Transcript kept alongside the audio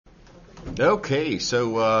Okay,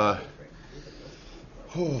 so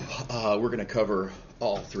we're going to cover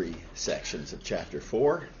all three sections of Chapter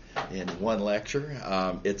 4 in one lecture.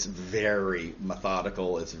 It's very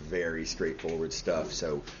methodical. It's very straightforward stuff.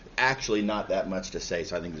 So actually not that much to say,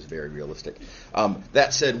 so I think it's very realistic.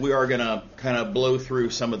 That said, we are going to kind of blow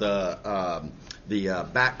through some of the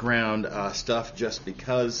background stuff just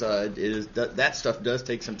because that stuff does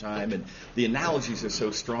take some time, and the analogies are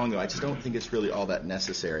so strong, though I just don't think it's really all that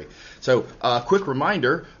necessary. So quick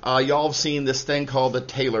reminder, y'all have seen this thing called the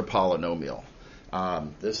Taylor polynomial.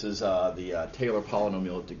 This is the Taylor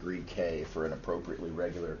polynomial at degree k for an appropriately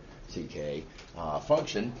regular CK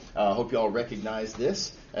function. Hope you all recognize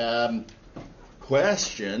this.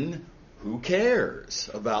 Question, who cares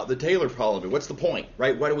about the Taylor polynomial? What's the point,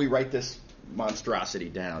 right? Why do we write this monstrosity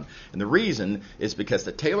down? And the reason is because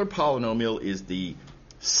the Taylor polynomial is the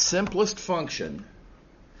simplest function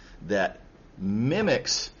that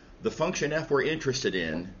mimics the function f we're interested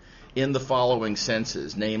in the following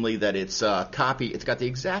senses, namely that it's got the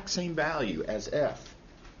exact same value as f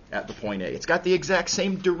at the point A. It's got the exact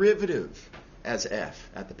same derivative as f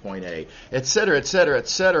at the point A, etc., etc.,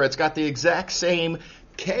 etc. It's got the exact same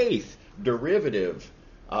kth derivative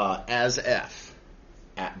as f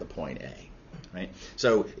at the point A. Right?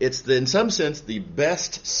 So it's, in some sense, the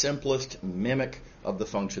best, simplest mimic of the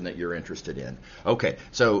function that you're interested in. Okay,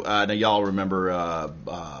 so now y'all remember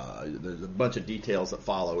there's a bunch of details that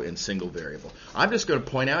follow in single variable. I'm just going to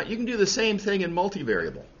point out you can do the same thing in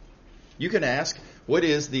multivariable. You can ask, what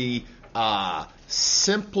is the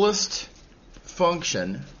simplest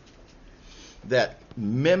function that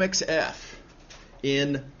mimics f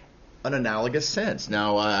in an analogous sense?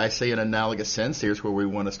 Now, I say an analogous sense. Here's where we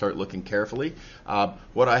want to start looking carefully.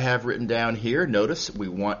 What I have written down here, notice we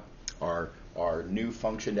want our new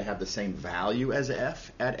function to have the same value as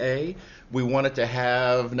f at A. We want it to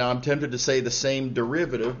have, now I'm tempted to say the same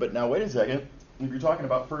derivative, but now wait a second. If you're talking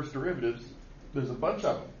about first derivatives, there's a bunch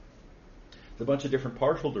of them. There's a bunch of different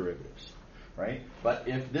partial derivatives, right? But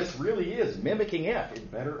if this really is mimicking f,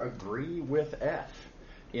 it better agree with f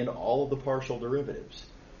in all of the partial derivatives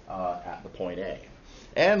at the point A.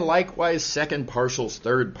 And likewise, second partials,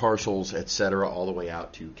 third partials, etc., all the way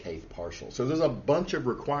out to kth partials. So there's a bunch of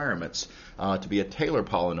requirements to be a Taylor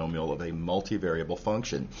polynomial of a multivariable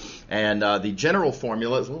function. And the general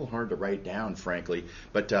formula is a little hard to write down, frankly,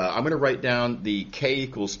 but I'm going to write down the k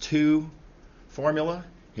equals 2 formula.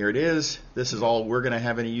 Here it is. This is all we're going to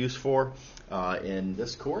have any use for in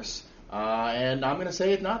this course. And I'm going to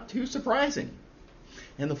say it's not too surprising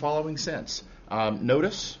in the following sense.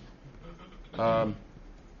 Notice,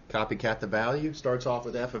 copycat the value, starts off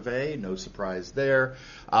with f of a, no surprise there.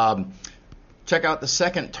 Check out the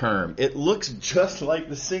second term. It looks just like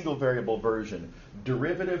the single variable version.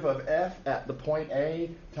 Derivative of f at the point A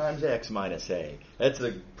times x minus a. That's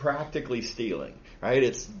practically stealing, right?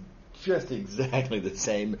 It's just exactly the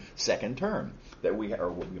same second term that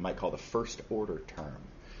or what we might call the first order term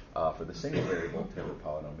for the single variable Taylor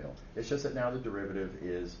polynomial. It's just that now the derivative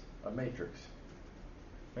is a matrix.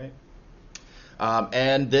 Right?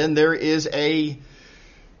 And then there is a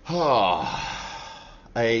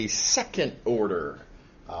second order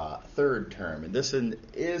third term. And this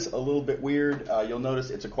is a little bit weird. You'll notice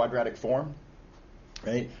it's a quadratic form.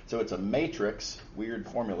 Right? So it's a matrix, weird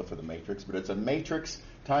formula for the matrix, but it's a matrix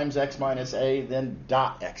times x minus a, then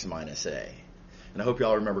dot x minus a. And I hope you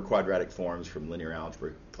all remember quadratic forms from linear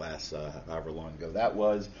algebra class, however long ago that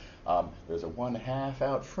was. There's a 1/2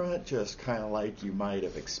 out front, just kind of like you might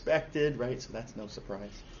have expected, right? So that's no surprise.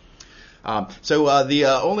 So the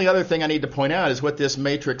only other thing I need to point out is what this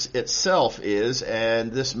matrix itself is,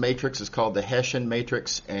 and this matrix is called the Hessian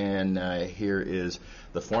matrix, and here is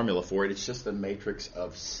the formula for it. It's just the matrix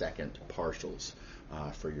of second partials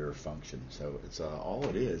for your function. So it's all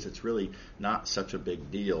it is. It's really not such a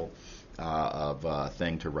big deal of a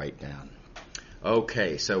thing to write down.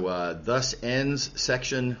 Okay, so thus ends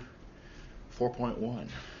section 4.1.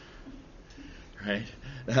 Right?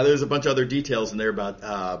 Now there's a bunch of other details in there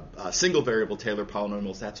about single variable Taylor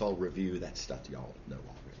polynomials. That's all review. That's stuff y'all know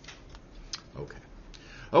already.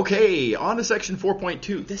 Okay, on to section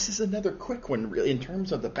 4.2. This is another quick one in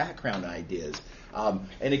terms of the background ideas.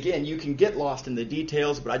 And again, you can get lost in the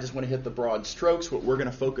details, but I just want to hit the broad strokes. What we're going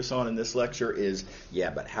to focus on in this lecture is,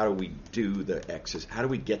 but how do we do the exercise? How do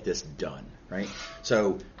we get this done, right?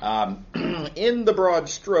 So in the broad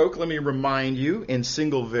stroke, let me remind you, in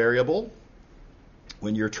single variable,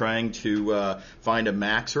 when you're trying to find a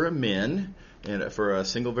max or a min for a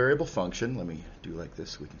single variable function, let me do like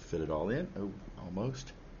this so we can fit it all in. Oh,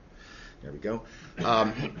 almost. There we go.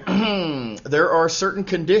 There are certain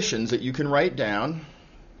conditions that you can write down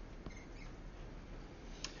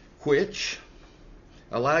which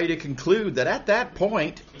allow you to conclude that at that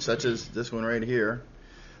point, such as this one right here,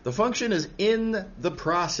 the function is in the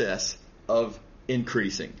process of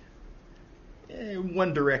increasing. In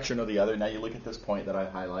one direction or the other. Now you look at this point that I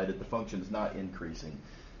highlighted, the function is not increasing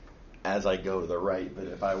as I go to the right, but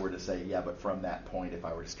if I were to say, yeah, but from that point, if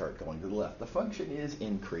I were to start going to the left, the function is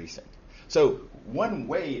increasing. So one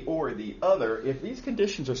way or the other, if these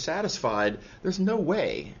conditions are satisfied, there's no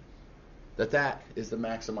way that that is the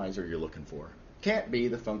maximizer you're looking for. Can't be,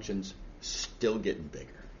 the function's still getting bigger.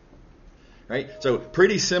 Right? So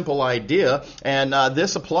pretty simple idea, and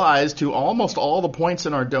this applies to almost all the points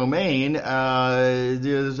in our domain.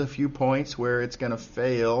 There's a few points where it's going to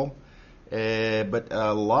fail, but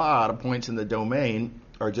a lot of points in the domain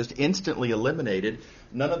are just instantly eliminated.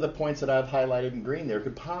 None of the points that I've highlighted in green there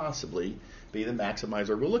could possibly be the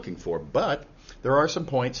maximizer we're looking for, but there are some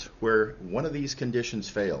points where one of these conditions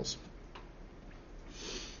fails.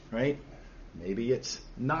 Right? Maybe it's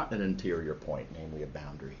not an interior point, namely a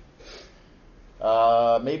boundary.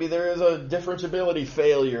 Maybe there is a differentiability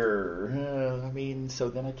failure. So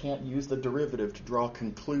then I can't use the derivative to draw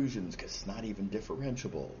conclusions because it's not even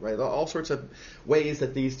differentiable, right? All sorts of ways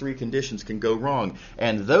that these three conditions can go wrong.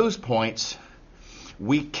 And those points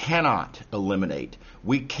we cannot eliminate.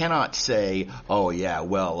 We cannot say, oh yeah,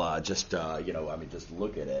 well, just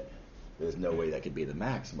look at it. There's no way that could be the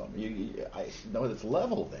maximum. I know it's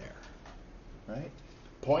level there, right?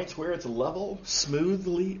 Points where it's level,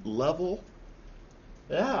 smoothly level.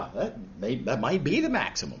 Yeah, that might be the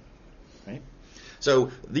maximum, right?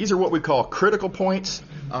 So these are what we call critical points.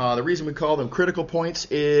 The reason we call them critical points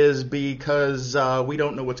is because we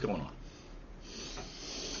don't know what's going on.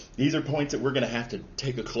 These are points that we're going to have to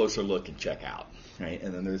take a closer look and check out, right?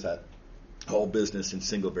 And then there's that whole business in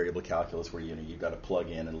single variable calculus where you've got to plug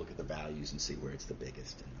in and look at the values and see where it's the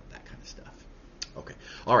biggest and that kind of stuff. Okay.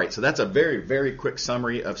 All right. So that's a very, very quick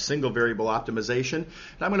summary of single variable optimization. And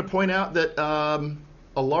I'm going to point out that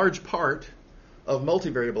a large part of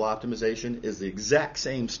multivariable optimization is the exact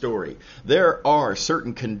same story. There are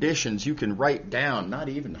certain conditions you can write down, not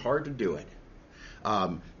even hard to do it,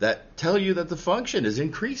 that tell you that the function is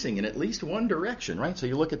increasing in at least one direction, right? So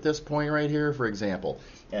you look at this point right here, for example,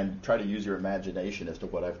 and try to use your imagination as to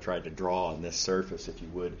what I've tried to draw on this surface, if you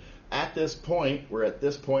would. At this point, we're at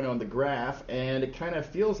this point on the graph, and it kind of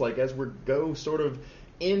feels like as we go sort of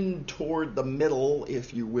in toward the middle,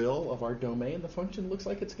 if you will, of our domain, the function looks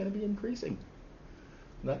like it's going to be increasing.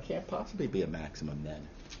 And that can't possibly be a maximum then.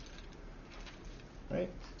 Right?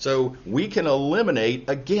 So we can eliminate,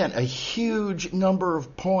 again, a huge number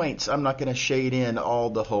of points. I'm not going to shade in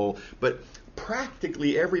all the whole, but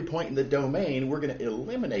practically every point in the domain we're going to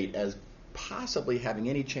eliminate as possibly having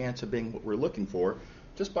any chance of being what we're looking for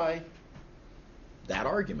just by that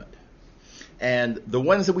argument. And the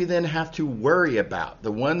ones that we then have to worry about,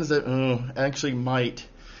 the ones that actually might,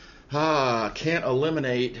 can't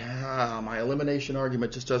eliminate, my elimination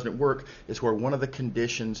argument just doesn't work, is where one of the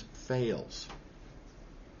conditions fails.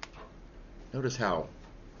 Notice how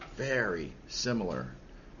very similar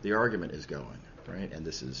the argument is going, right? And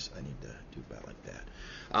this is, I need to do about like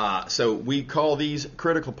that. So we call these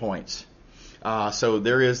critical points. So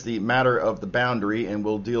there is the matter of the boundary, and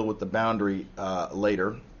we'll deal with the boundary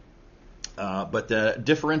later. But the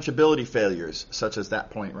differentiability failures, such as that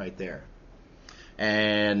point right there.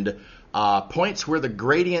 And points where the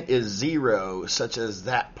gradient is 0, such as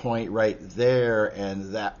that point right there,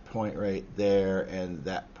 and that point right there, and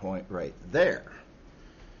that point right there.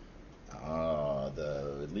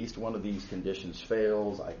 At least one of these conditions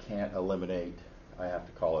fails. I can't eliminate. I have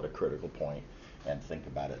to call it a critical point and think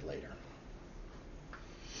about it later.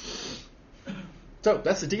 So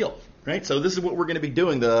that's the deal, right? So this is what we're going to be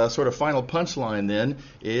doing. The sort of final punchline then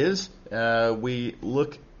is we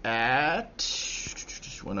look at,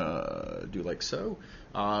 just want to do like so,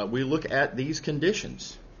 we look at these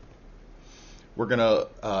conditions. We're going to,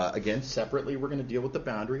 again, separately, we're going to deal with the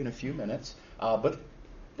boundary in a few minutes, but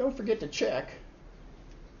don't forget to check,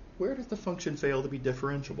 where does the function fail to be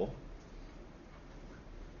differentiable?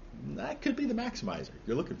 That could be the maximizer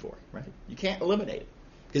you're looking for, right? You can't eliminate it,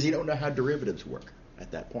 because you don't know how derivatives work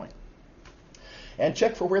at that point. And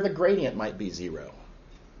check for where the gradient might be 0.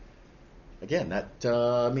 Again,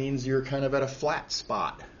 that means you're kind of at a flat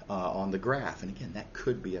spot on the graph. And again, that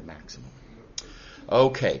could be a maximum.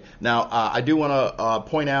 Okay, now I do want to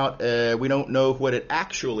point out we don't know what it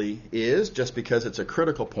actually is just because it's a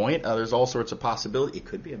critical point. There's all sorts of possibilities. It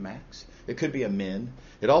could be a max. It could be a min.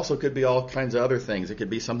 It also could be all kinds of other things. It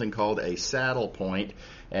could be something called a saddle point.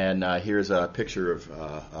 And here's a picture of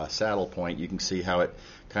a saddle point. You can see how it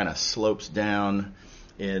kind of slopes down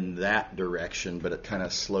in that direction, but it kind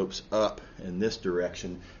of slopes up in this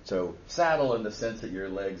direction. So saddle in the sense that your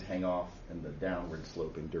legs hang off in the downward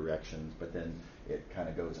sloping directions, but then it kind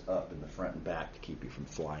of goes up in the front and back to keep you from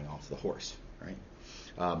flying off the horse, right?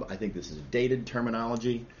 I think this is dated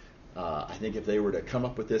terminology. I think if they were to come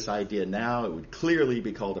up with this idea now, it would clearly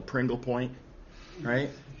be called a Pringle point, right?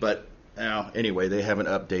 But anyway, they haven't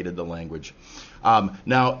updated the language.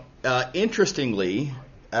 Interestingly,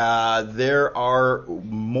 there are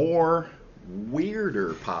more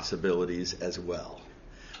weirder possibilities as well.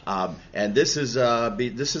 And this is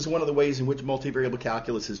one of the ways in which multivariable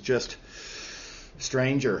calculus is just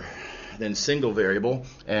stranger than single variable.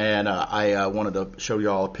 And I wanted to show you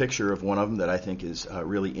all a picture of one of them that I think is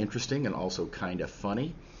really interesting and also kind of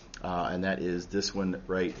funny. And that is this one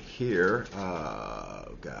right here.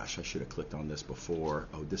 Gosh, I should have clicked on this before.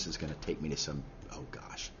 Oh, this is going to take me to some... Oh,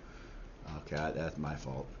 gosh. Okay, that's my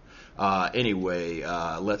fault. Anyway,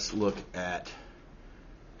 let's look at...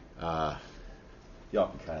 y'all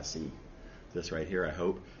can kind of see this right here, I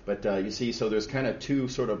hope. But you see, so there's kind of two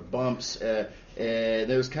sort of bumps.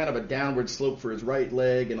 There's kind of a downward slope for his right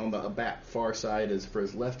leg, and on the back far side is for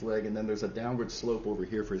his left leg, and then there's a downward slope over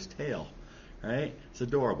here for his tail. Right? It's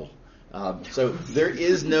adorable. So there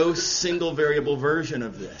is no single variable version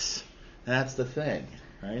of this. That's the thing.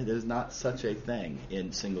 Right? There's not such a thing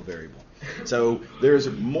in single variable. So there's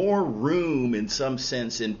more room in some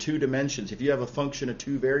sense in two dimensions. If you have a function of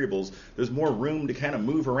two variables, there's more room to kind of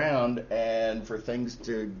move around and for things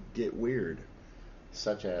to get weird,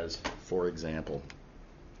 such as, for example.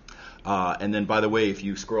 And then, by the way, if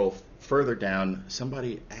you scroll further down,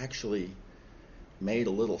 somebody actually made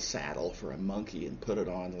a little saddle for a monkey and put it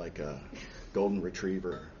on like a golden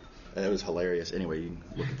retriever. It was hilarious. Anyway, you can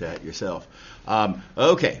look at that yourself.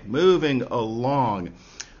 Okay, moving along.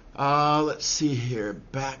 Let's see here.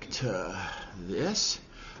 Back to this.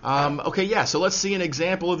 So let's see an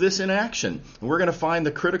example of this in action. We're going to find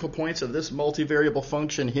the critical points of this multivariable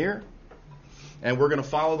function here, and we're going to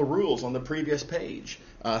follow the rules on the previous page.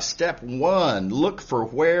 Step 1, look for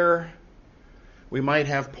where we might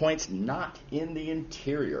have points not in the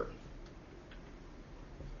interior.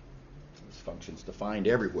 Functions defined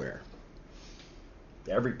everywhere.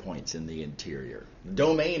 Every point's in the interior. The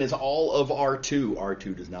domain is all of R2.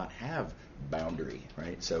 R2 does not have boundary,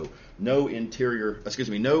 right? So no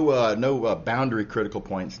boundary critical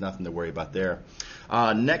points, nothing to worry about there.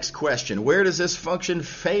 Next question, where does this function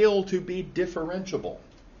fail to be differentiable?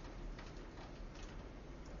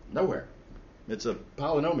 Nowhere. It's a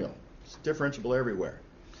polynomial. It's differentiable everywhere.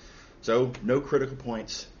 So no critical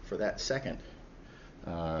points for that second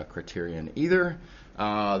criterion either.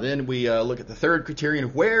 Then we look at the third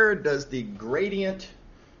criterion. Where does the gradient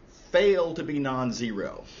fail to be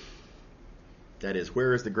non-zero? That is,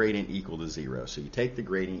 where is the gradient equal to 0? So you take the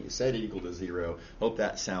gradient, you set it equal to 0. Hope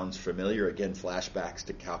that sounds familiar. Again, flashbacks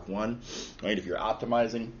to Calc 1. Right? If you're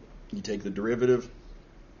optimizing, you take the derivative,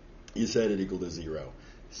 you set it equal to 0.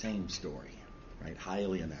 Same story, right?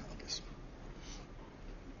 Highly analogous.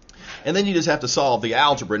 And then you just have to solve the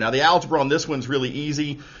algebra. Now, the algebra on this one's really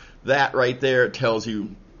easy. That right there tells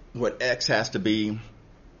you what x has to be.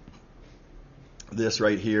 This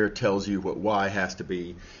right here tells you what y has to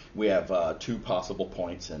be. We have two possible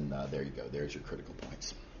points, and there you go. There's your critical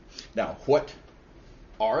points. Now, what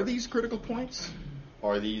are these critical points?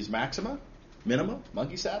 Are these maxima, minima,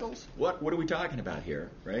 monkey saddles? What are we talking about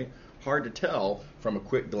here, right? Hard to tell from a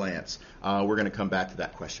quick glance. We're going to come back to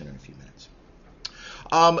that question in a few minutes.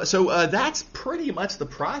 So that's pretty much the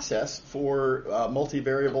process for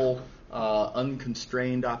multivariable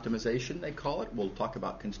unconstrained optimization, they call it. We'll talk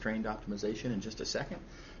about constrained optimization in just a second.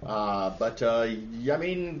 A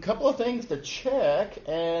couple of things to check,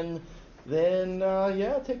 and then,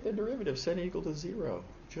 take the derivative, set it equal to 0,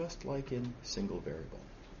 just like in single variable.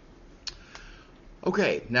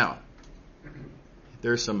 Okay, now,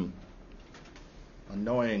 there's some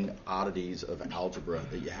annoying oddities of algebra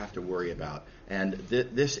that you have to worry about. And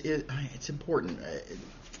it's important.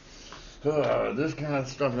 This kind of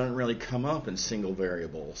stuff doesn't really come up in single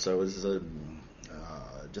variable. So this is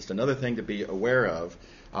just another thing to be aware of.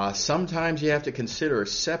 Sometimes you have to consider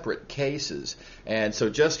separate cases. And so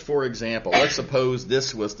just for example, let's suppose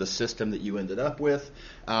this was the system that you ended up with.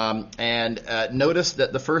 Notice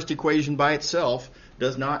that the first equation by itself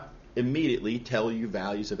does not immediately tell you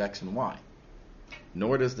values of x and y.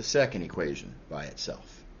 Nor does the second equation by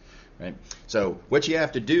itself. Right? So what you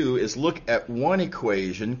have to do is look at one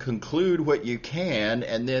equation, conclude what you can,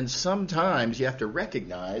 and then sometimes you have to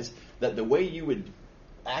recognize that the way you would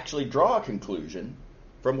actually draw a conclusion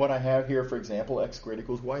from what I have here, for example, x squared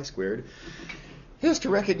equals y squared, is to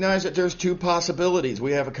recognize that there's two possibilities.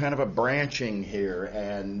 We have a kind of a branching here,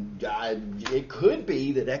 and it could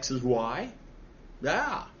be that x is y.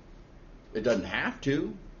 Yeah. It doesn't have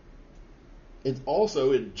to. It's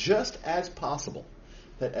also just as possible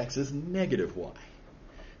that x is negative y.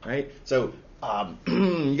 Right? So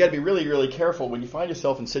you got to be really, really careful when you find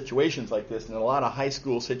yourself in situations like this. In a lot of high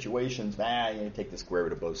school situations, you take the square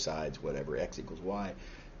root of both sides, whatever, x equals y.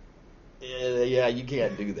 Yeah, you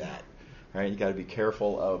can't do that. Right? You got to be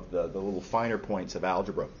careful of the little finer points of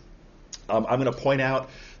algebra. I'm going to point out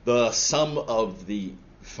some of the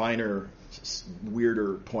finer,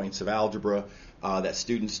 weirder points of algebra that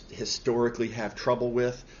students historically have trouble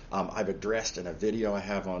with. I've addressed in a video I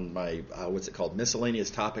have on my, what's it called, Miscellaneous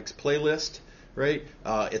Topics playlist, right?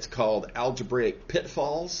 It's called Algebraic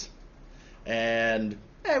Pitfalls. And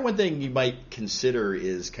one thing you might consider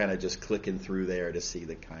is kind of just clicking through there to see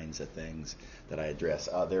the kinds of things that I address.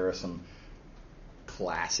 There are some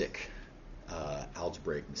classic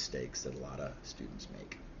algebraic mistakes that a lot of students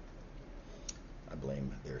make. I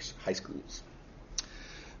blame their high schools.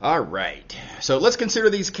 All right. So let's consider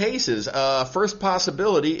these cases. First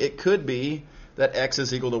possibility, it could be that x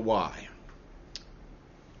is equal to y.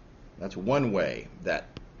 That's one way that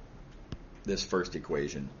this first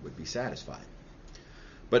equation would be satisfied.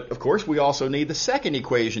 But, of course, we also need the second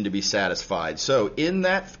equation to be satisfied. So in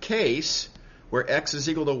that case, where x is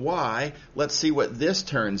equal to y, let's see what this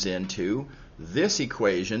turns into. This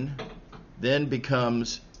equation then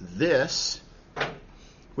becomes this,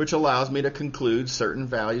 which allows me to conclude certain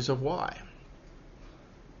values of y.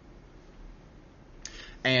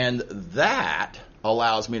 And that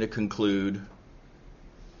allows me to conclude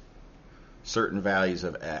certain values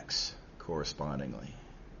of x correspondingly.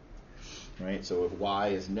 Right? So if y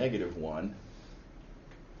is negative 1,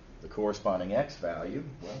 the corresponding x value,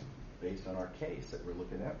 well, based on our case that we're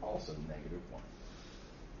looking at, also negative 1.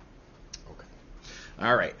 Okay.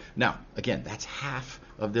 All right. Now, again, that's half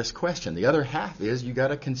of this question. The other half is you got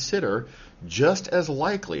to consider just as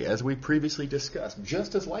likely, as we previously discussed,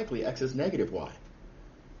 just as likely x is negative y.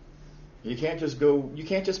 You can't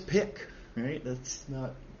just pick, right? That's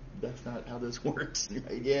not how this works.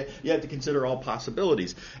 Right? Yeah, you have to consider all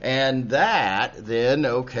possibilities. And that then,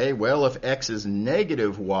 okay, well, if x is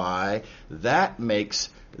negative y, that makes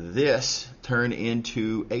this turn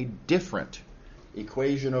into a different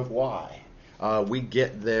equation of y. We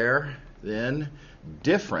get there, then,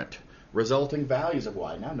 different resulting values of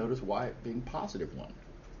y. Now notice y being positive 1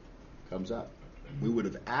 comes up. We would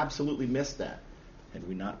have absolutely missed that had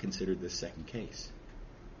we not considered this second case.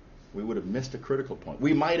 We would have missed a critical point.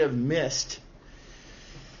 We might have missed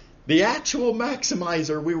the actual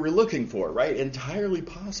maximizer we were looking for, right? Entirely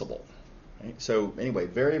possible. Right? So anyway,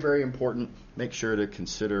 very, very important. Make sure to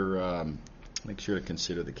consider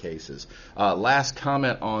the cases. Last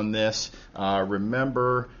comment on this.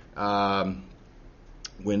 Remember,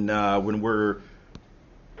 when we're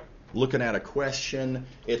looking at a question,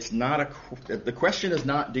 the question is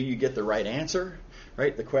not do you get the right answer,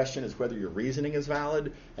 right? The question is whether your reasoning is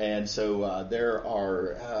valid, and so there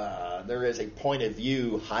is a point of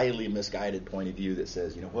view, highly misguided point of view that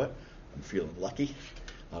says, you know what, I'm feeling lucky,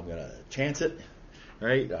 I'm going to chance it,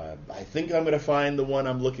 right? I think I'm going to find the one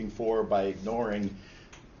I'm looking for by ignoring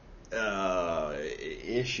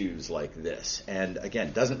issues like this. And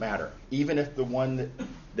again, doesn't matter. Even if the one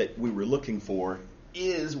that we were looking for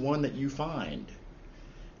is one that you find,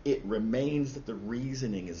 it remains that the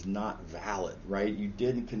reasoning is not valid, right? You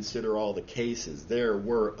didn't consider all the cases. There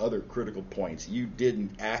were other critical points. You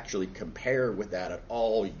didn't actually compare with that at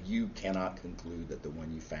all. You cannot conclude that the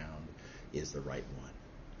one you found is the right one,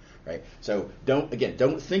 right? So don't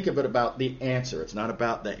think of it about the answer. It's not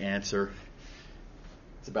about the answer.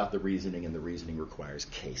 It's about the reasoning, and the reasoning requires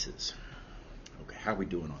cases. Okay, how are we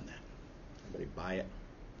doing on that? Everybody buy it?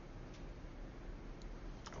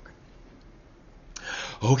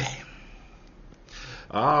 Okay.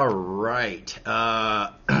 All right.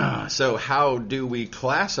 So how do we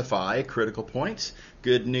classify critical points?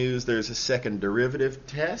 Good news, there's a second derivative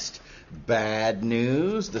test. Bad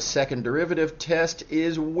news, the second derivative test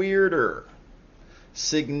is weirder.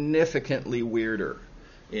 Significantly weirder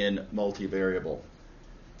in multivariable.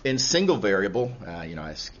 In single variable, I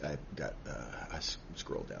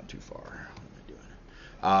scrolled down too far. What am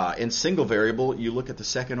I doing? In single variable, you look at the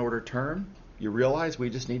second order term. You realize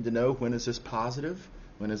we just need to know when is this positive,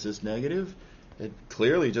 when is this negative. It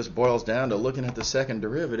clearly just boils down to looking at the second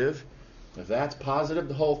derivative. If that's positive,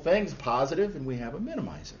 the whole thing's positive, and we have a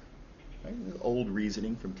minimizer. Right? Old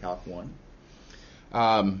reasoning from Calc 1.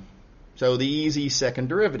 So the easy second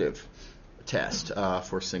derivative test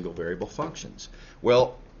for single variable functions.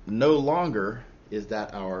 Well, no longer is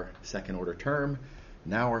that our second order term.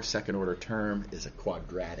 Now our second order term is a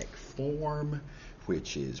quadratic form,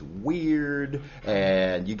 which is weird,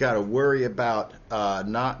 and you got to worry about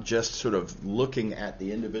not just sort of looking at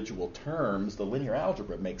the individual terms. The linear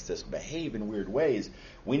algebra makes this behave in weird ways.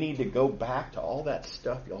 We need to go back to all that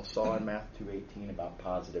stuff y'all saw in Math 219 about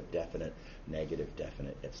positive definite, negative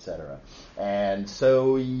definite, etc. And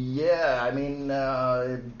so, yeah, I mean,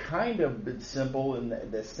 kind of simple in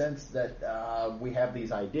the sense that we have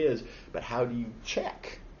these ideas, but how do you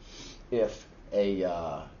check if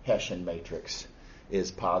a Hessian matrix is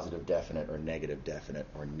positive definite or negative definite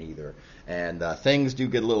or neither? And things do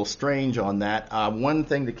get a little strange on that. One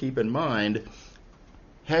thing to keep in mind,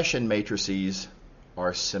 Hessian matrices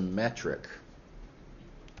are symmetric.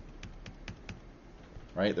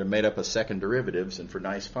 Right? They're made up of second derivatives, and for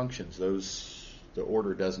nice functions, the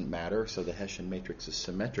order doesn't matter, so the Hessian matrix is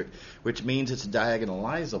symmetric, which means it's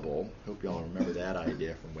diagonalizable. Hope y'all remember that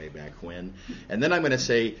idea from way back when. And then I'm going to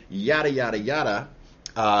say yada, yada, yada.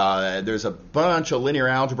 There's a bunch of linear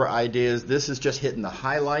algebra ideas. This is just hitting the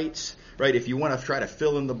highlights, right? If you want to try to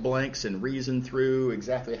fill in the blanks and reason through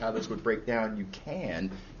exactly how this would break down, you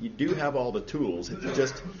can. You do have all the tools. It's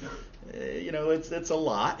just, it's a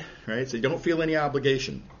lot, right? So you don't feel any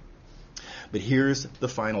obligation. But here's the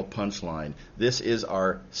final punchline. This is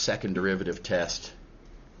our second derivative test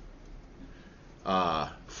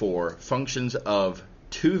for functions of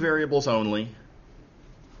two variables only.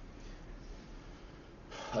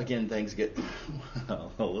 Again, things get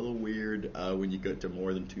a little weird when you get to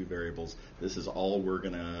more than two variables. This is all we're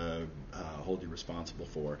going to hold you responsible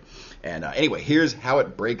for. And anyway, here's how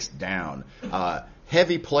it breaks down.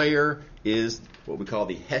 Heavy player is what we call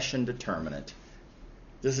the Hessian determinant.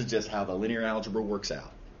 This is just how the linear algebra works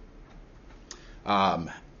out.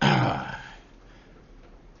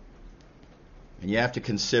 And you have to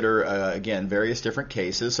consider, again, various different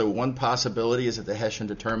cases. So one possibility is that the Hessian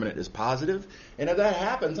determinant is positive. And if that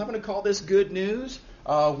happens, I'm going to call this good news.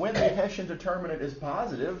 When the Hessian determinant is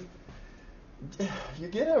positive, you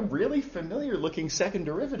get a really familiar-looking second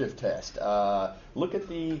derivative test. Look at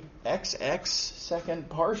the XX second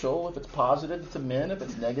partial. If it's positive, it's a min. If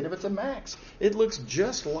it's negative, it's a max. It looks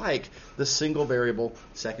just like the single-variable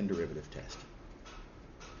second derivative test.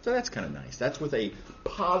 So that's kind of nice. That's with a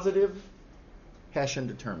positive Hessian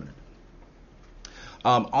determinant.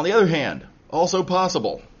 On the other hand, also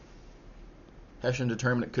possible, Hessian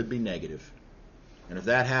determinant could be negative. And if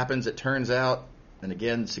that happens, it turns out, and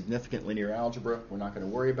again, significant linear algebra we're not going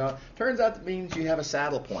to worry about, turns out that means you have a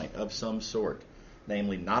saddle point of some sort,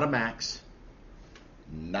 namely not a max,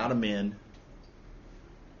 not a min.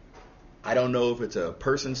 I don't know if it's a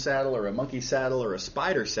person saddle or a monkey saddle or a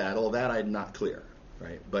spider saddle. That I'm not clear,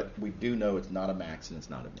 right? But we do know it's not a max and it's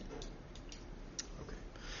not a min.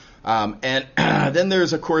 And then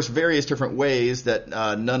there's, of course, various different ways that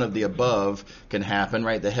none of the above can happen,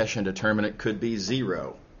 right? The Hessian determinant could be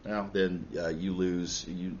 0. Well, then you lose,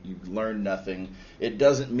 you learn nothing. It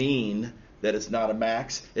doesn't mean that it's not a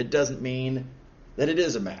max. It doesn't mean that it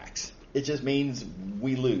is a max. It just means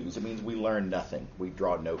we lose. It means we learn nothing. We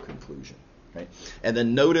draw no conclusion, right? And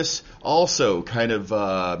then notice also kind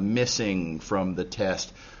of missing from the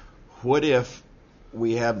test, what if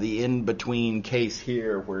we have the in-between case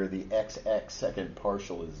here where the XX second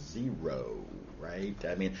partial is 0, right?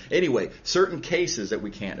 I mean, anyway, certain cases that we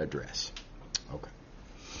can't address. Okay.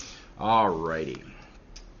 All righty.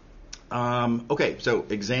 Okay, so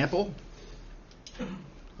example.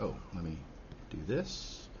 Oh, let me do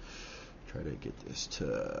this. Try to get this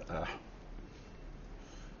to... come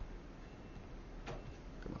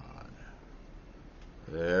on.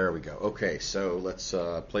 There we go. Okay, so let's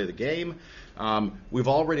play the game. We've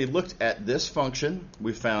already looked at this function.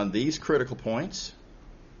 We found these critical points.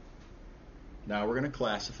 Now we're going to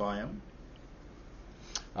classify them.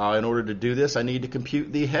 In order to do this, I need to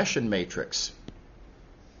compute the Hessian matrix.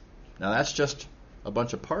 Now that's just a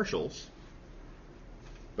bunch of partials,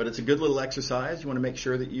 but it's a good little exercise. You want to make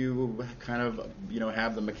sure that you kind of,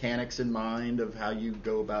 have the mechanics in mind of how you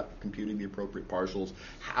go about computing the appropriate partials,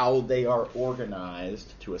 how they are organized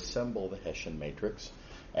to assemble the Hessian matrix,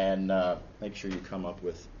 and make sure you come up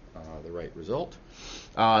with the right result.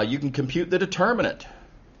 You can compute the determinant.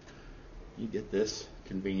 You get this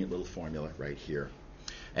convenient little formula right here.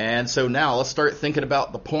 And so now let's start thinking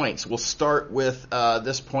about the points. We'll start with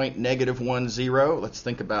this point, -1, 0. Let's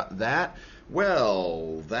think about that.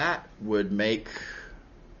 Well, that would make,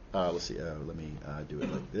 let's see, let me do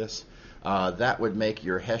it like this. That would make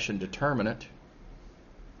your Hessian determinant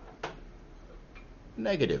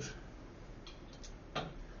negative.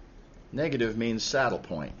 Negative means saddle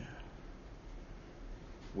point.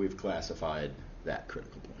 We've classified that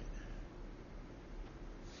critical point.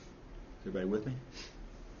 Is everybody with me?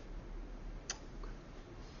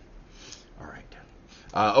 All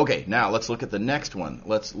right. Okay, now let's look at the next one.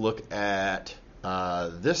 Let's look at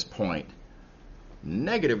this point.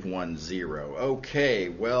 -1, 0. Okay,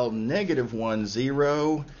 well, -1,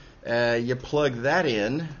 0, you plug that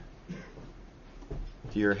in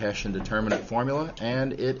to your Hessian determinant formula,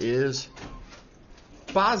 and it is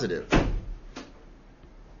positive,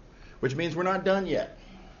 which means we're not done yet,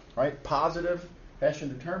 right? Positive Hessian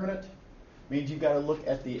determinant means you've got to look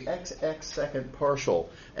at the XX second partial,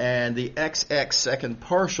 and the XX second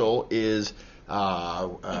partial is,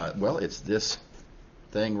 well, it's this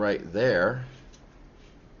thing right there,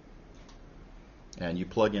 and you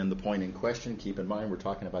plug in the point in question. Keep in mind we're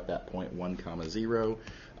talking about that point 1, 0.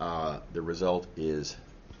 The result is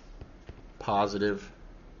positive,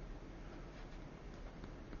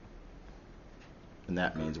 and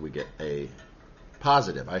that means we get a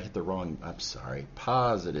positive. I hit the wrong, I'm sorry,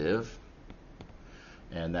 positive,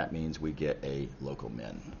 and that means we get a local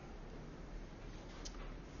min.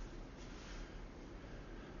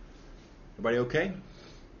 Everybody okay?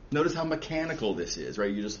 Notice how mechanical this is,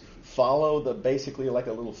 right? You just follow basically like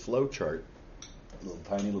a little flow chart, a little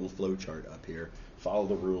tiny little flow chart up here. Follow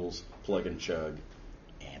the rules, plug and chug,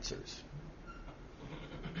 answers.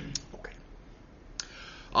 Okay.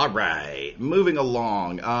 All right, moving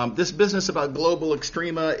along. This business about global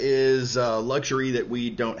extrema is a luxury that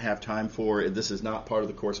we don't have time for. This is not part of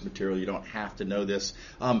the course material. You don't have to know this.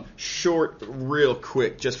 Short, real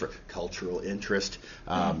quick, just for cultural interest.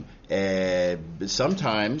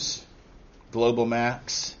 Sometimes global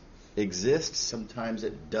max exists, sometimes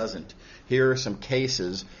it doesn't. Here are some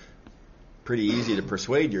cases, pretty easy to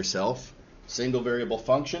persuade yourself. Single variable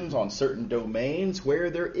functions on certain domains where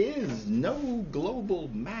there is no global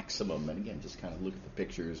maximum. And again, just kind of look at the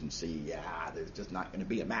pictures and see, yeah, there's just not going to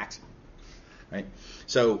be a maximum. Right?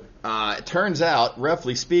 So it turns out,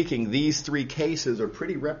 roughly speaking, these three cases are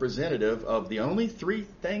pretty representative of the only three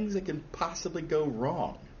things that can possibly go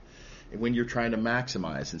wrong when you're trying to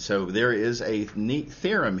maximize. And so there is a neat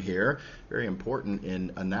theorem here, very important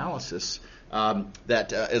in analysis,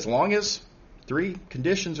 that as long as three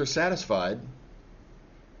conditions are satisfied,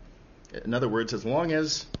 in other words, as long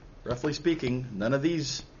as, roughly speaking, none of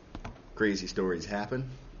these crazy stories happen,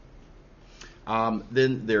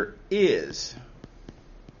 then there is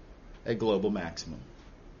a global maximum.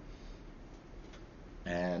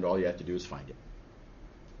 And all you have to do is find it.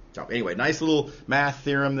 So anyway, nice little math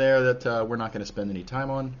theorem there that we're not going to spend any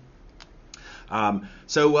time on.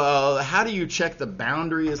 So how do you check the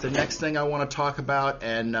boundary is the next thing I want to talk about,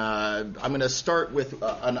 and I'm going to start with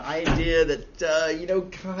an idea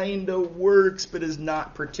that kind of works but is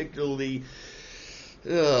not particularly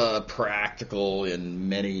practical in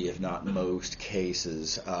many, if not most,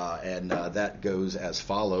 cases, and that goes as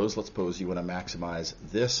follows. Let's suppose you want to maximize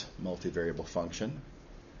this multivariable function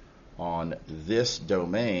on this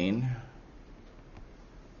domain,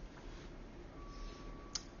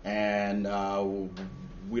 and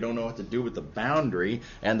we don't know what to do with the boundary.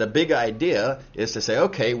 And the big idea is to say,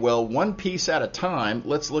 okay, well, one piece at a time,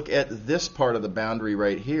 let's look at this part of the boundary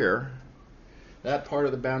right here, that part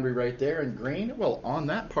of the boundary right there in green. Well, on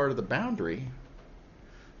that part of the boundary,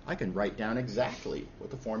 I can write down exactly what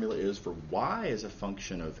the formula is for y as a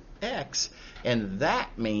function of x, and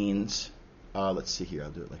that means, let's see here, I'll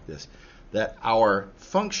do it like this, that our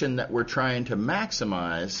function that we're trying to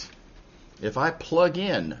maximize, if I plug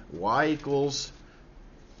in y equals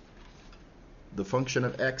the function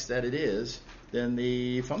of x that it is, then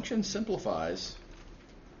the function simplifies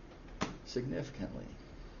significantly.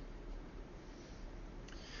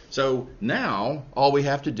 So now all we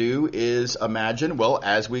have to do is imagine, well,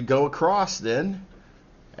 as we go across then,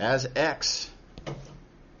 as x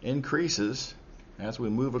increases, as we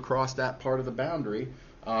move across that part of the boundary,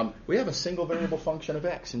 we have a single variable function of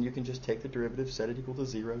x, and you can just take the derivative, set it equal to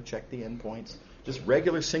 0, check the endpoints, just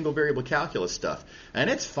regular single variable calculus stuff. And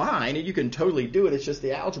it's fine, and you can totally do it. It's just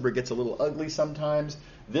the algebra gets a little ugly sometimes.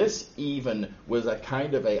 This even was a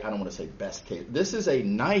kind of a, I don't want to say best case, this is a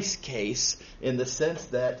nice case in the sense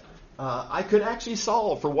that I could actually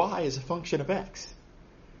solve for y as a function of x.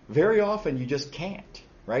 Very often you just can't,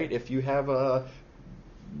 right? If you have a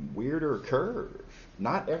weirder curve.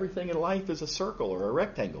 Not everything in life is a circle or a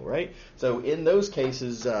rectangle, right? So in those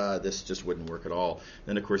cases, this just wouldn't work at all.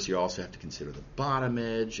 Then, of course, you also have to consider the bottom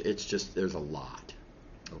edge. It's just, there's a lot.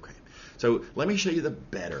 Okay. So let me show you the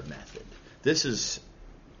better method. This is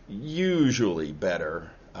usually better,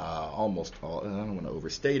 almost all, I don't want to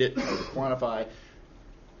overstate it, over quantify.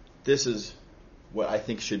 This is what I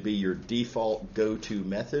think should be your default go-to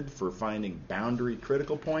method for finding boundary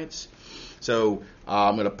critical points. So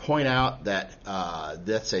I'm going to point out that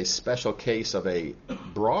that's a special case of a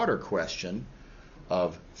broader question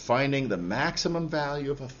of finding the maximum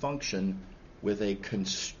value of a function with a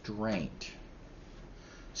constraint.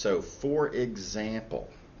 So, for example,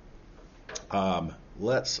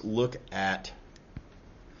 let's look at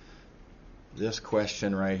this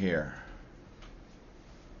question right here.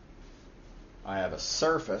 I have a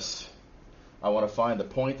surface. I want to find the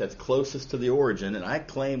point that's closest to the origin, and I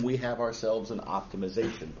claim we have ourselves an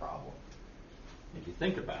optimization problem. If you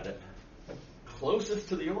think about it, closest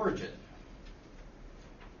to the origin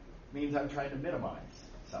means I'm trying to minimize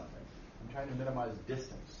something. I'm trying to minimize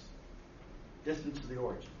distance to the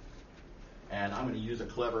origin. And I'm going to use a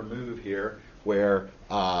clever move here where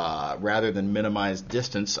rather than minimize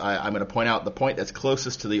distance, I'm going to point out the point that's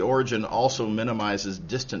closest to the origin also minimizes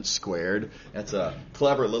distance squared. That's a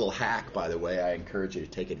clever little hack, by the way. I encourage you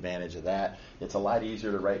to take advantage of that. It's a lot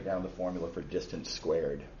easier to write down the formula for distance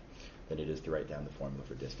squared than it is to write down the formula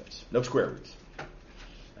for distance. No square roots.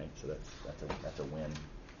 Right? So that's a win.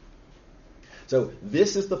 So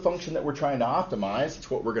this is the function that we're trying to optimize.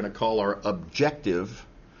 It's what we're going to call our objective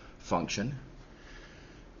function.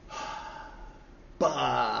 But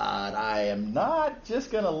I am not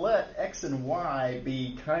just going to let x and y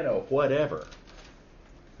be kind of whatever.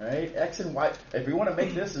 Right? X and y, if we want to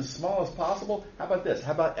make this as small as possible, how about this?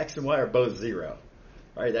 How about x and y are both 0?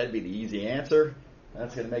 All right, that'd be the easy answer.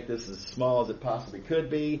 That's going to make this as small as it possibly could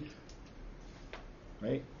be.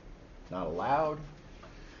 Right? Not allowed.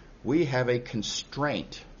 We have a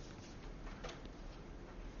constraint.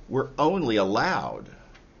 We're only allowed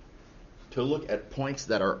to look at points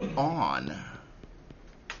that are on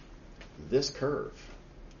this curve.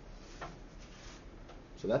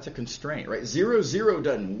 So that's a constraint, right? 0, 0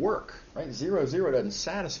 doesn't work, right? 0, 0 doesn't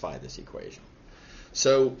satisfy this equation.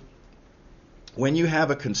 So when you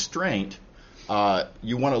have a constraint,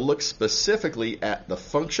 you want to look specifically at the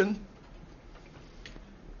function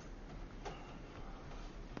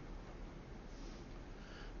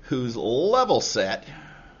whose level set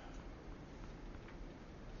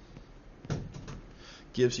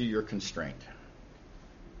gives you your constraint.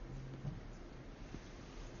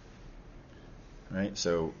 Right?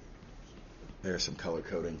 So there's some color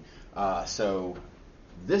coding. So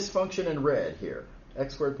this function in red here,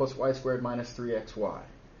 x squared plus y squared minus 3xy,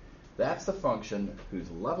 that's the function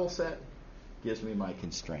whose level set gives me my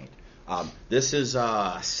constraint. This is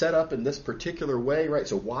set up in this particular way, right?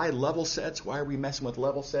 So why level sets? Why are we messing with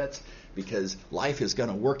level sets? Because life is going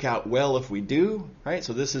to work out well if we do, right?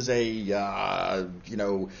 So this is a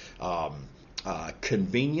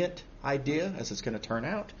convenient idea as it's going to turn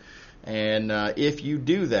out. And if you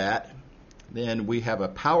do that, then we have a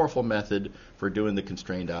powerful method for doing the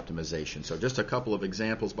constrained optimization. So just a couple of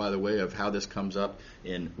examples, by the way, of how this comes up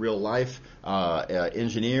in real life.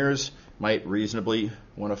 Engineers might reasonably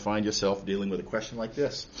want to find yourself dealing with a question like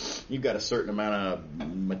this. You've got a certain amount of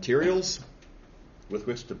materials with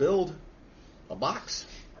which to build a box.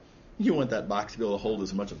 You want that box to be able to hold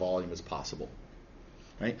as much volume as possible.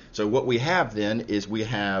 Right? So what we have then is we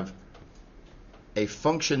have a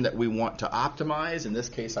function that we want to optimize. In this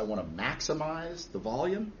case, I want to maximize the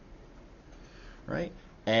volume. Right?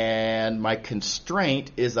 And my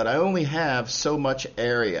constraint is that I only have so much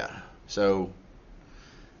area. So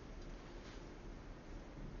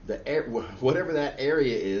whatever that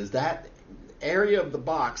area is, that area of the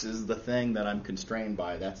box is the thing that I'm constrained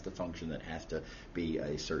by. That's the function that has to be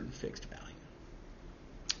a certain fixed value.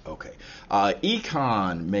 Okay.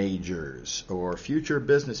 Econ majors or future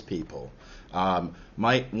business people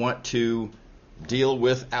might want to deal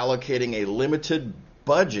with allocating a limited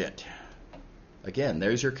budget. Again,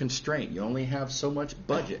 there's your constraint. You only have so much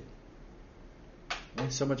budget.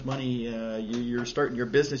 So much money, you're starting your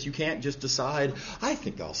business. You can't just decide, I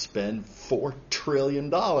think I'll spend $4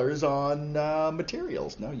 trillion on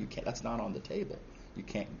materials. No, you can't. That's not on the table. You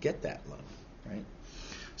can't get that low, right?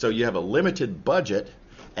 So you have a limited budget,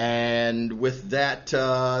 and with that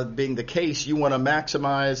being the case, you want to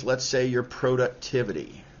maximize, let's say, your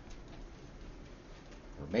productivity.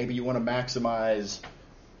 Or maybe you want to maximize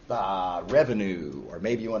revenue, or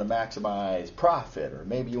maybe you want to maximize profit, or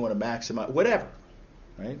maybe you want to maximize whatever.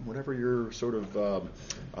 Right? Whatever your sort of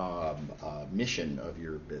mission of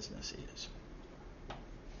your business is.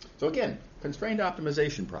 So again, constrained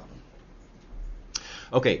optimization problem.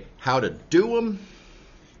 Okay, how to do them?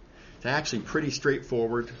 It's actually pretty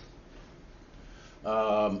straightforward.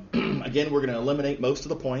 Again, we're going to eliminate most of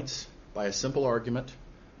the points by a simple argument.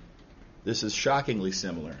 This is shockingly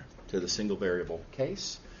similar to the single variable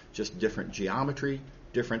case. just different geometry,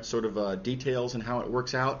 different sort of details in how it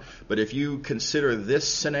works out. But if you consider this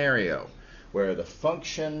scenario where the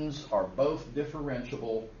functions are both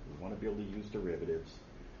differentiable, we want to be able to use derivatives.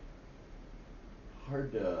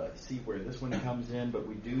 Hard to see where this one comes in, but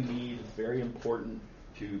we do need, it's very important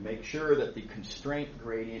to make sure that the constraint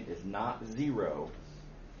gradient is not 0.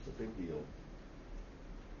 It's a big deal.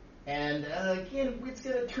 And again, it's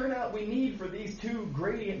going to turn out we need for these two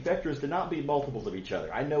gradient vectors to not be multiples of each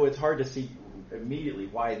other. I know it's hard to see immediately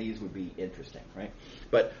why these would be interesting, right?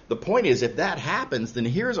 But the point is, if that happens, then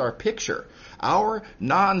here's our picture. Our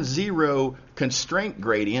non-zero constraint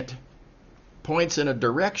gradient points in a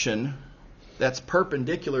direction that's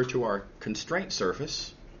perpendicular to our constraint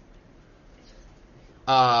surface.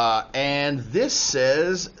 And this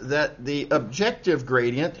says that the objective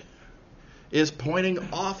gradient is pointing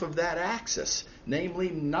off of that axis, namely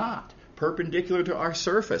not perpendicular to our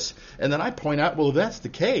surface. And then I point out, well, if that's the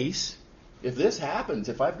case, if this happens,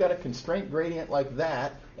 if I've got a constraint gradient like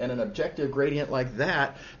that and an objective gradient like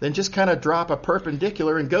that, then just kind of drop a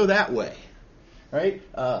perpendicular and go that way. Right?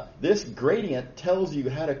 This gradient tells you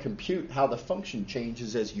how to compute how the function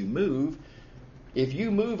changes as you move. If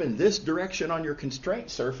you move in this direction on your constraint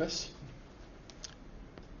surface,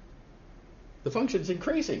 the function's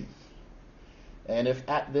increasing. And if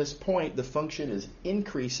at this point the function is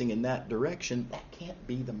increasing in that direction, that can't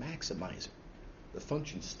be the maximizer. The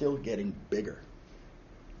function's still getting bigger.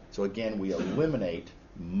 So again, we eliminate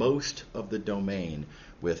most of the domain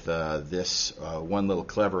with this one little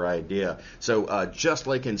clever idea. So just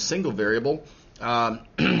like in single variable,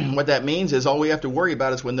 what that means is all we have to worry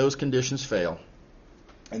about is when those conditions fail.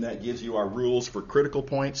 And that gives you our rules for critical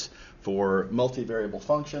points, for multivariable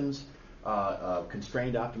functions,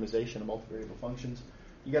 constrained optimization of multivariable functions.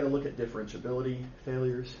 You got to look at differentiability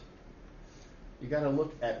failures. You got to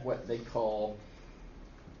look at what they call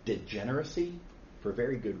degeneracy for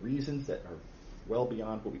very good reasons that are well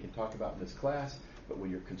beyond what we can talk about in this class. But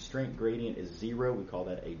when your constraint gradient is 0, we call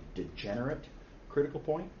that a degenerate critical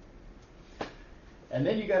point. And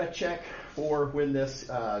then you got to check for when this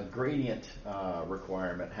gradient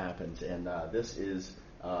requirement happens, and this is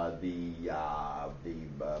the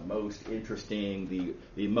most interesting,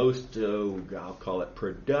 the most I'll call it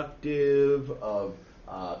productive of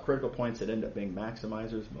critical points that end up being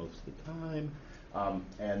maximizers most of the time.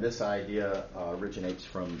 And this idea originates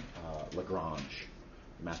from Lagrange,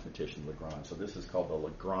 the mathematician Lagrange. So this is called the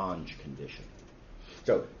Lagrange condition.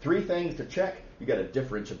 So 3 things to check. You've got a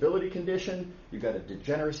differentiability condition, you've got a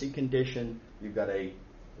degeneracy condition, you've got a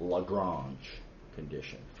Lagrange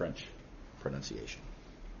condition, French pronunciation.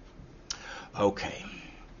 Okay.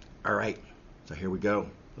 All right. So here we go.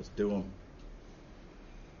 Let's do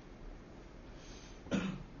them.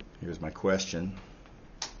 Here's my question.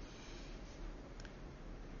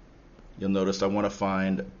 You'll notice I want to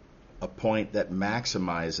find a point that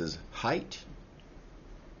maximizes height.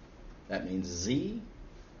 That means z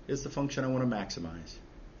is the function I want to maximize.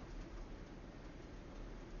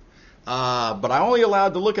 But I'm only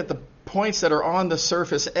allowed to look at the points that are on the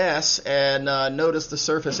surface S, and notice the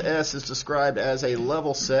surface S is described as a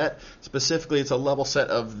level set. Specifically, it's a level set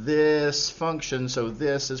of this function, so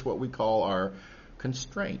this is what we call our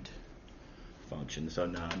constraint function. So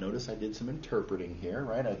now notice I did some interpreting here,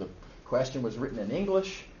 right? The question was written in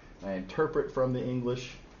English. I interpret from the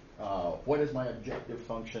English. What is my objective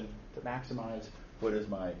function to maximize? What is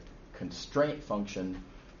my constraint function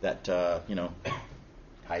that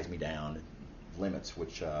ties me down, limits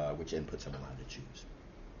which inputs I'm allowed to choose?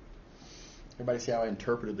 Everybody see how I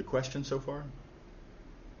interpreted the question so far?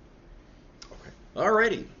 Okay.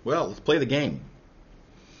 Alrighty. Well, let's play the game.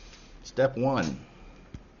 Step 1.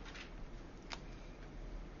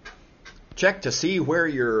 Check to see where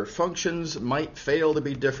your functions might fail to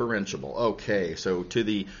be differentiable. Okay, so to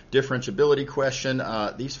the differentiability question,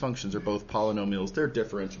 these functions are both polynomials. They're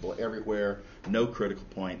differentiable everywhere, no critical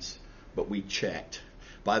points, but we checked.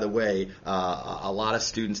 By the way, a lot of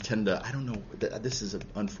students tend to, I don't know, this is an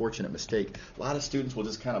unfortunate mistake. A lot of students will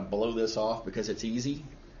just kind of blow this off because it's easy.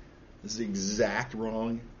 This is the exact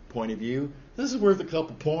wrong point of view. This is worth a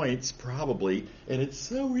couple points, probably, and it's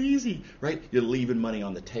so easy, right? You're leaving money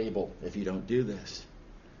on the table if you don't do this.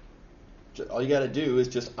 All you got to do is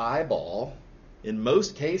just eyeball. In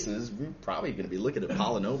most cases, we're probably going to be looking at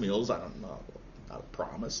polynomials. I don't know, not a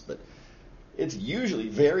promise, but it's usually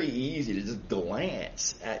very easy to just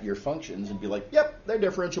glance at your functions and be like, yep, they're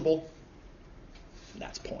differentiable. And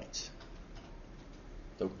that's points.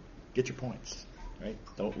 So get your points, right?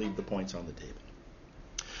 Don't leave the points on the table.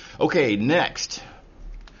 Okay, next.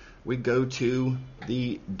 we go to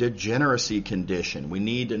the degeneracy condition. We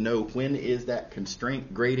need to know when is that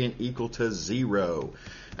constraint gradient equal to 0.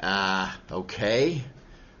 Okay.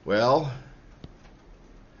 Well,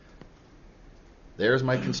 there's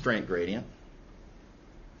my constraint gradient.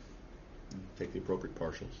 Take the appropriate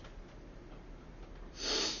partials.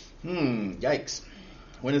 Yikes.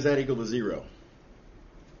 When is that equal to 0?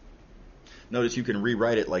 Notice you can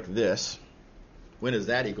rewrite it like this. When is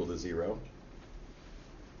that equal to 0?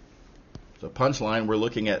 So punchline, we're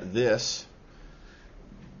looking at this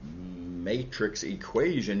matrix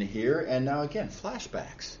equation here. And now again,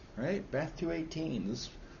 flashbacks, right? Math219. This is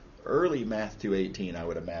early Math218, I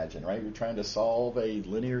would imagine, right? You're trying to solve a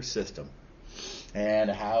linear system. And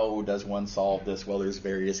how does one solve this? Well, there's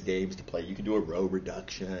various games to play. You can do a row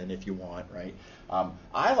reduction if you want, right?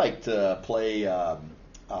 I like to play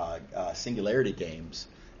singularity games,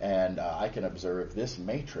 and I can observe this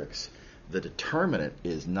matrix. The determinant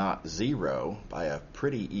is not 0 by a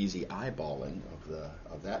pretty easy eyeballing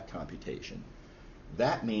of that computation.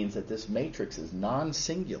 That means that this matrix is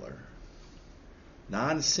non-singular.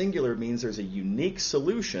 Non-singular means there's a unique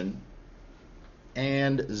solution,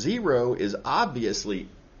 and 0 is obviously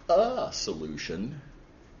a solution.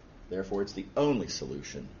 Therefore, it's the only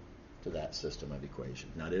solution to that system of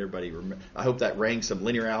equations. Now, did everybody remember? I hope that rang some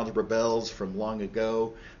linear algebra bells from long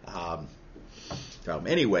ago.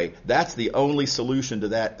 Anyway, that's the only solution to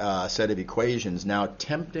that set of equations. Now,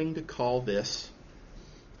 tempting to call this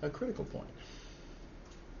a critical point.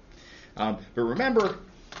 But remember,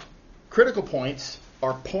 critical points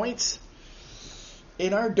are points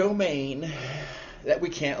in our domain that we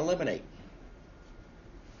can't eliminate.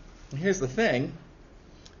 And here's the thing.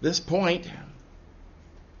 This point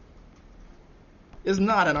is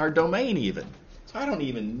not in our domain even. So I don't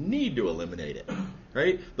even need to eliminate it.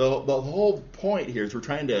 Right? The whole point here is we're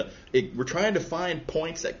trying to find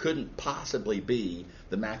points that couldn't possibly be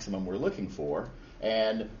the maximum we're looking for.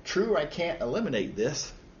 And true, I can't eliminate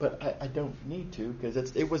this, but I don't need to because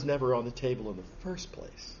it was never on the table in the first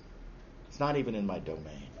place. It's not even in my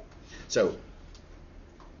domain. So,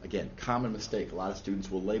 again, common mistake. A lot of students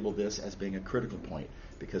will label this as being a critical point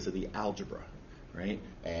because of the algebra, right?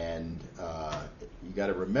 And you got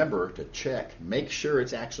to remember to check, make sure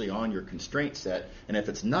it's actually on your constraint set, and if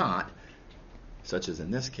it's not, such as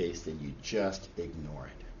in this case, then you just ignore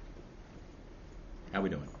it. How we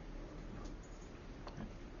doing?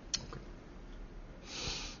 Okay.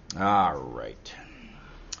 All right.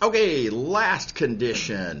 Okay, last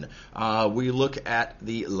condition. We look at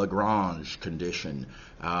the Lagrange condition.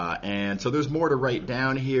 And so there's more to write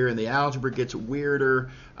down here, and the algebra gets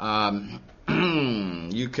weirder.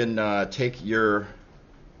 You can take your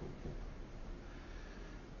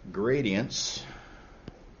gradients,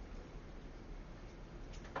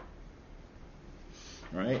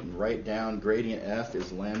 right, and write down gradient f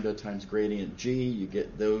is lambda times gradient g. You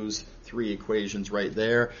get those three equations right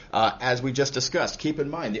there. As we just discussed, keep in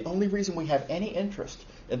mind, the only reason we have any interest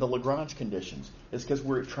in the Lagrange conditions is because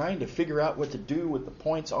we're trying to figure out what to do with the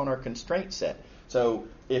points on our constraint set. So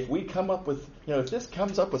if we come up with, if this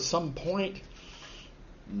comes up with some point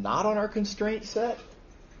not on our constraint set,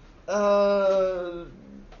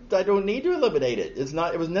 I don't need to eliminate it.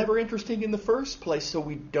 It was never interesting in the first place, so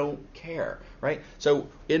we don't care, right? So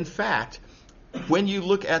in fact, when you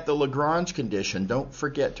look at the Lagrange condition, don't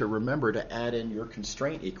forget to remember to add in your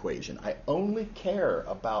constraint equation. I only care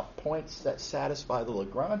about points that satisfy the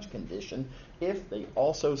Lagrange condition if they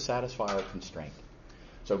also satisfy our constraint.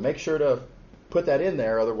 So make sure to put that in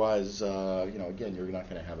there, otherwise, again, you're not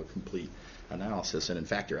going to have a complete analysis, and in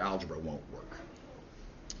fact, your algebra won't work.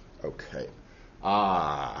 Okay.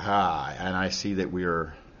 And I see that we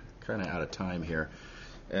are kind of out of time here.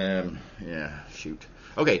 Shoot.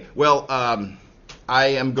 Okay, well, I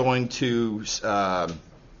am going to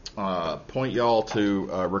point y'all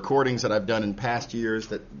to recordings that I've done in past years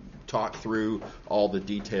that talk through all the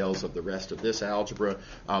details of the rest of this algebra.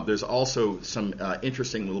 There's also some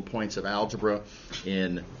interesting little points of algebra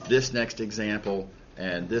in this next example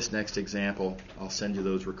and this next example. I'll send you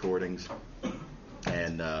those recordings.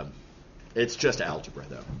 And it's just algebra,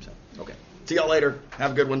 though. So, okay. See y'all later.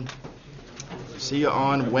 Have a good one. See you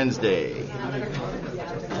on Wednesday.